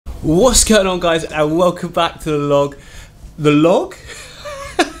What's going on, guys, and welcome back to the log. The log?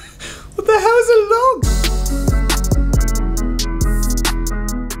 What the hell is a log?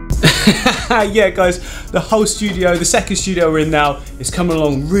 Yeah, guys, the whole studio, the second studio we're in now, is coming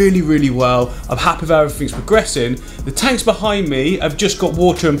along really well. I'm happy with how everything's progressing. The tanks behind me have just got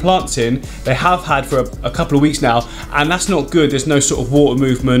water and plants in. They have had for a couple of weeks now, and that's not good. There's no sort of water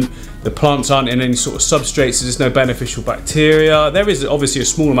movement. The plants aren't in any sort of substrates, so there's no beneficial bacteria. There is obviously a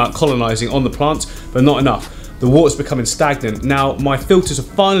small amount colonising on the plants, but not enough. The water's becoming stagnant. Now my filters have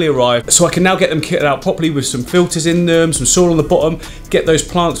finally arrived, so I can now get them kitted out properly with some filters in them, some soil on the bottom, get those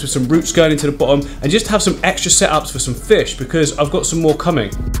plants with some roots going into the bottom, and just have some extra setups for some fish, because I've got some more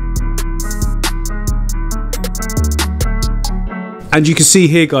coming. And you can see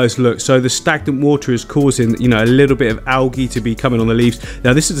here, guys, look, so the stagnant water is causing, you know, a little bit of algae to be coming on the leaves.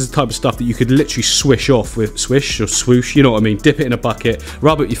 Now this is the type of stuff that you could literally swish off with, swish or swoosh, you know what I mean, dip it in a bucket,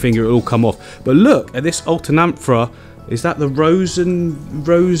 rub it with your finger, it'll all come off. But look at this Altanamphra, is that the Rosenvig?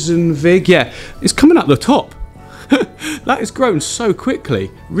 Yeah, it's coming up the top. That has grown so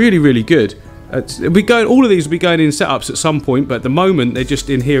quickly, really good. All of these will be going in setups at some point, but at the moment they're just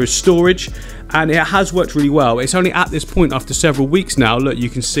in here as storage, and it has worked really well. It's only at this point after several weeks now. Look, you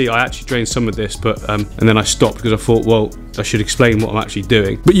can see I actually drained some of this, but and then I stopped because I thought, well, I should explain what I'm actually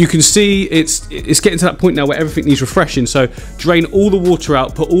doing. But you can see it's getting to that point now where everything needs refreshing. So drain all the water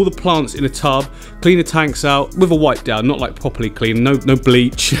out, put all the plants in a tub, clean the tanks out with a wipe down, not like properly clean, no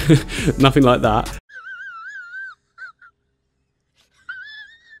bleach, nothing like that.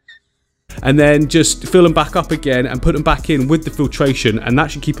 And then just fill them back up again and put them back in with the filtration, and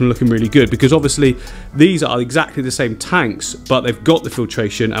that should keep them looking really good, because obviously these are exactly the same tanks, but they've got the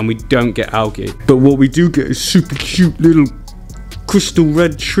filtration and we don't get algae. But what we do get is super cute little crystal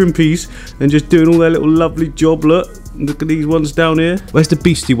red shrimpies, and just doing all their little lovely job. Look at these ones down here. Where's the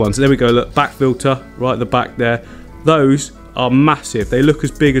beastie ones? There we go, look, back filter right at the back there. Those are massive. They look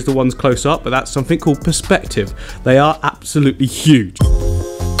as big as the ones close up, but that's something called perspective. They are absolutely huge.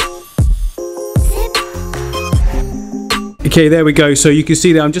 Okay, there we go. So you can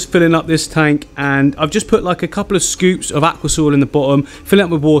see that I'm just filling up this tank, and I've just put like a couple of scoops of aqua soil in the bottom, fill it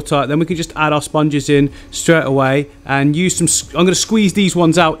up with water, then we can just add our sponges in straight away and use some. I'm going to squeeze these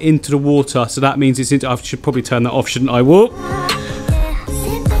ones out into the water, so that means it's into. I should probably turn that off, shouldn't I? Whoop.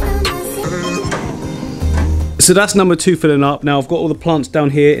 So that's number 2 filling up. Now I've got all the plants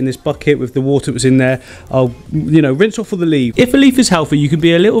down here in this bucket with the water that was in there. I'll, you know, rinse off all the leaves. If a leaf is healthy, you can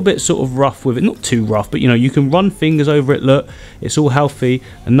be a little bit sort of rough with it. Not too rough, but you know, you can run fingers over it. Look, it's all healthy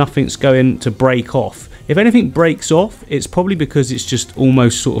and nothing's going to break off. If anything breaks off, it's probably because it's just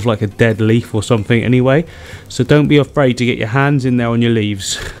almost sort of like a dead leaf or something anyway. So don't be afraid to get your hands in there on your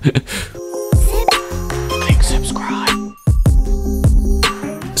leaves. Click subscribe.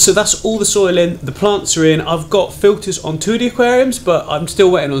 So that's all the soil in, the plants are in. I've got filters on 2 of the aquariums, but I'm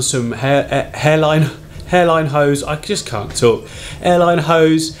still waiting on some hairline hose. I just can't talk. Airline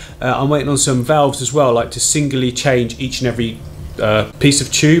hose. I'm waiting on some valves as well, like to singly change each and every piece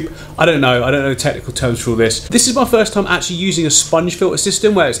of tube. I don't know technical terms for all this. This is my first time actually using a sponge filter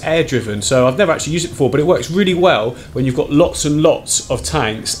system where it's air driven, so I've never actually used it before, but it works really well when you've got lots and lots of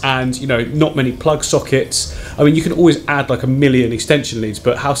tanks and, you know, not many plug sockets. I mean, you can always add like a million extension leads,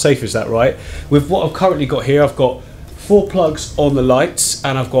 but how safe is that, right? With what I've currently got here, I've got 4 plugs on the lights,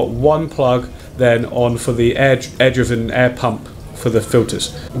 and I've got 1 plug then on for the air driven air pump for the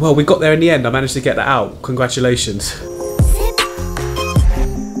filters. Well, we got there in the end. I managed to get that out. Congratulations.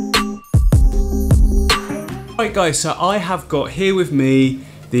 Right, guys, so I have got here with me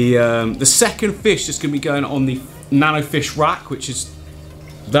the second fish that's going to be going on the nano fish rack, which is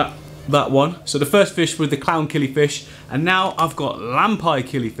that one. So the first fish was the clown killifish, and now I've got lampi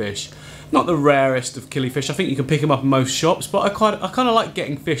killifish. Not the rarest of killifish. I think you can pick them up in most shops, but I kind of like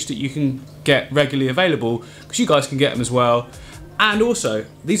getting fish that you can get regularly available, because you guys can get them as well. And also,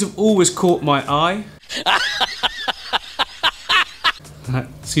 these have always caught my eye.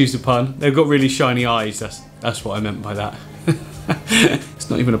 Excuse the pun. They've got really shiny eyes. That's what I meant by that. It's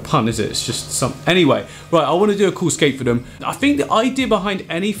not even a pun, is it? It's just some. Anyway, right, I want to do a cool scape for them. I think the idea behind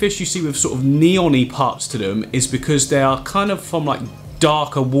any fish you see with sort of neon-y parts to them is because they are kind of from like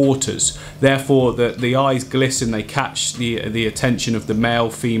darker waters. Therefore, the eyes glisten. They catch the attention of the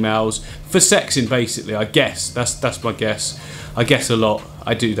male, females for sexing, basically. I guess that's my guess. I guess a lot.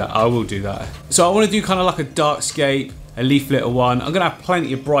 I do that. I will do that. So I want to do kind of like a dark scape. a leaf litter one. I'm gonna have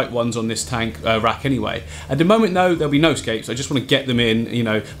plenty of bright ones on this tank rack anyway. At the moment though, there'll be no scapes. I just want to get them in, you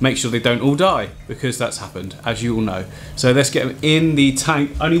know, make sure they don't all die, because that's happened, as you all know. So let's get them in the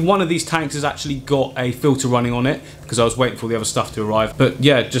tank. Only one of these tanks has actually got a filter running on it, because I was waiting for the other stuff to arrive. But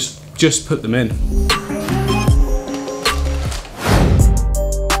yeah, just put them in.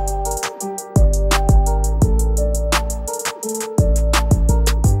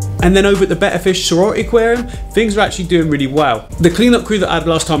 And then over at the Betta Sorority Aquarium, things are actually doing really well. The cleanup crew that I had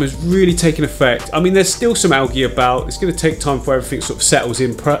last time is really taking effect. I mean, there's still some algae about. It's going to take time for everything sort of settles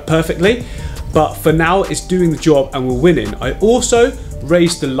in perfectly. But for now, it's doing the job and we're winning. I also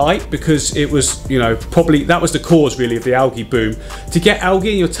raised the light because it was, you know, probably that was the cause really of the algae boom. To get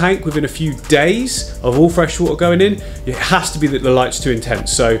algae in your tank within a few days of all fresh water going in, it has to be that the light's too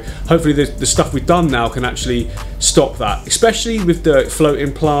intense. So hopefully the stuff we've done now can actually stop that, especially with the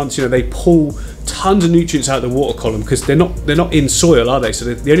floating plants. You know, they pull tons of nutrients out of the water column because they're not in soil, are they?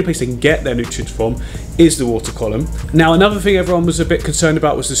 So the only place they can get their nutrients from is the water column. Now, another thing everyone was a bit concerned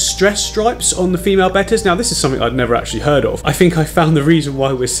about was the stress stripes on the female bettas. Now, this is something I'd never actually heard of. I think I found the reason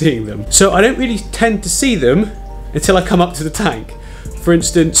why we're seeing them. So I don't really tend to see them until I come up to the tank. For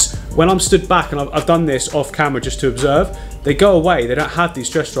instance, when I'm stood back, and I've done this off camera just to observe, they go away, they don't have these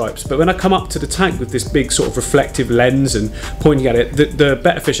stress stripes. But when I come up to the tank with this big sort of reflective lens and pointing at it, the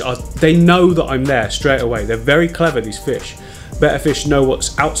betta fish, they know that I'm there straight away. They're very clever, these fish. Betta fish know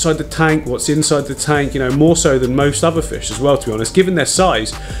what's outside the tank, what's inside the tank, you know, more so than most other fish as well, to be honest. Given their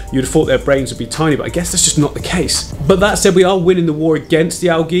size, you'd have thought their brains would be tiny, but I guess that's just not the case. But that said, we are winning the war against the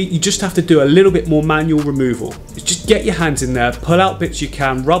algae. You just have to do a little bit more manual removal. Just get your hands in there, pull out bits you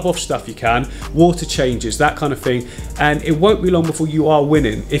can, rub off stuff you can, water changes, that kind of thing, and it won't be long before you are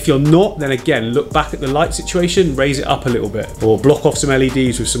winning. If you're not, then again, look back at the light situation, raise it up a little bit, or block off some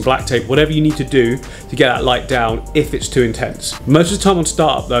LEDs with some black tape, whatever you need to do to get that light down if it's too intense. Most of the time on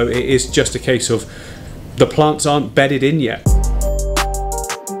startup though, it is just a case of the plants aren't bedded in yet.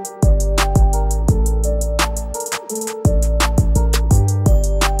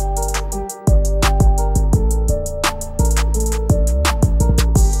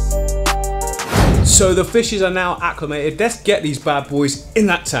 So the fishes are now acclimated. Let's get these bad boys in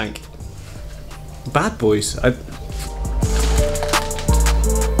that tank. Bad boys?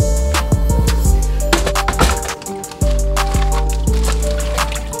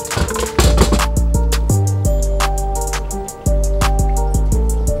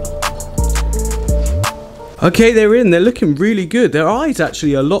 Okay, they're in. They're looking really good. Their eyes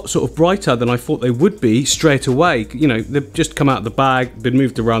actually are a lot sort of brighter than I thought they would be straight away. You know, they've just come out of the bag, been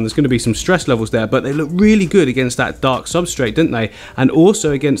moved around. There's going to be some stress levels there, but they look really good against that dark substrate, didn't they? And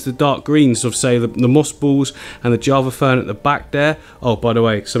also against the dark greens of, say, the moss balls and the Java fern at the back there. Oh, by the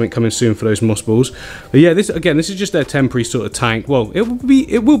way, something coming soon for those moss balls. But yeah, this is just their temporary sort of tank. Well, it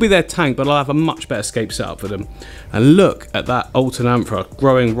will be their tank, but I'll have a much better scape set up for them. And look at that Altananthera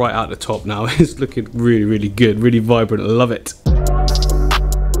growing right out the top now. It's looking really, really good, really vibrant. I love it.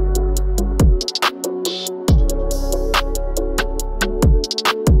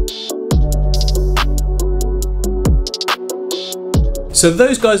 So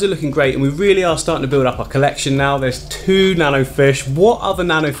those guys are looking great, and we really are starting to build up our collection now. There's 2 nano fish. What other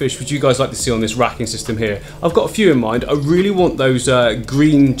nano fish would you guys like to see on this racking system here? I've got a few in mind. I really want those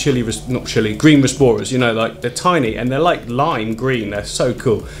green green resporas. You know, like they're tiny and they're like lime green. They're so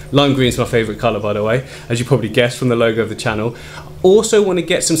cool. Lime green is my favorite color, by the way, as you probably guessed from the logo of the channel. Also want to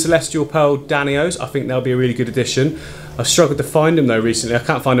get some celestial pearl danios. I think they'll be a really good addition. I've struggled to find them though recently. I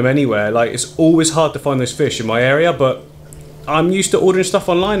can't find them anywhere. Like, it's always hard to find those fish in my area, but I'm used to ordering stuff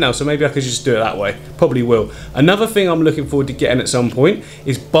online now, so maybe I could just do it that way. Probably will. Another thing I'm looking forward to getting at some point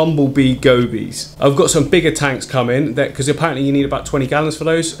is bumblebee gobies. I've got some bigger tanks coming, because apparently you need about 20 gallons for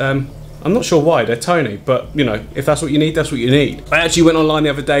those. I'm not sure why, they're tiny, but you know, if that's what you need, that's what you need. I actually went online the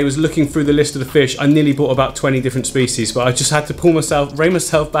other day, was looking through the list of the fish. I nearly bought about 20 different species, but I just had to rein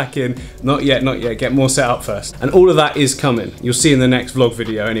myself back in. Not yet, get more set up first. And all of that is coming. You'll see in the next vlog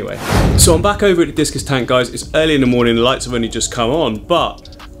video anyway. So I'm back over at the Discus tank, guys. It's early in the morning, the lights have only just come on, but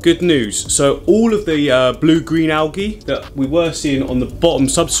good news. So all of the blue-green algae that we were seeing on the bottom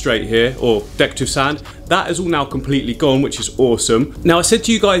substrate here, or decorative sand, that is all now completely gone, which is awesome. Now, I said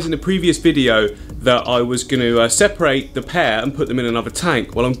to you guys in the previous video that I was going to separate the pair and put them in another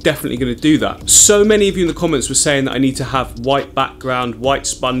tank. Well, I'm definitely going to do that. So many of you in the comments were saying that I need to have white background, white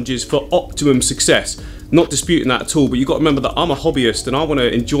sponges for optimum success. Not disputing that at all, but you've got to remember that I'm a hobbyist and I want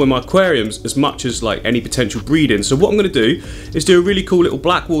to enjoy my aquariums as much as like any potential breeding. So what I'm going to do is do a really cool little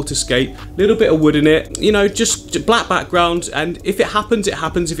black waterscape, little bit of wood in it, you know, just black background, and if it happens, it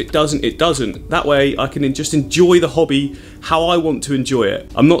happens. If it doesn't, it doesn't. That way I can just enjoy the hobby how I want to enjoy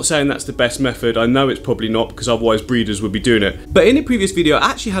it. I'm not saying that's the best method. I know it's probably not, because otherwise breeders would be doing it. But in a previous video,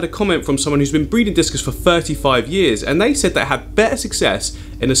 I actually had a comment from someone who's been breeding discus for 35 years, and they said they had better success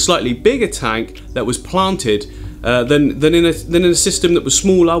in a slightly bigger tank that was planted than in a system that was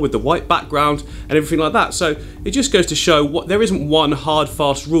smaller with the white background and everything like that. So it just goes to show there isn't one hard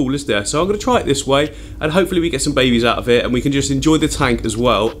fast rule, is there? So I'm going to try it this way, and hopefully we get some babies out of it and we can just enjoy the tank as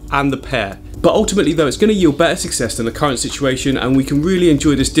well and the pair. But ultimately though, it's going to yield better success than the current situation, and we can really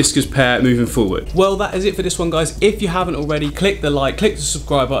enjoy this discus pair moving forward. Well, that is it for this one, guys. If you haven't already, click the like, click the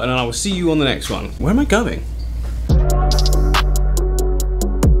subscribe button, and I will see you on the next one. Where am I going?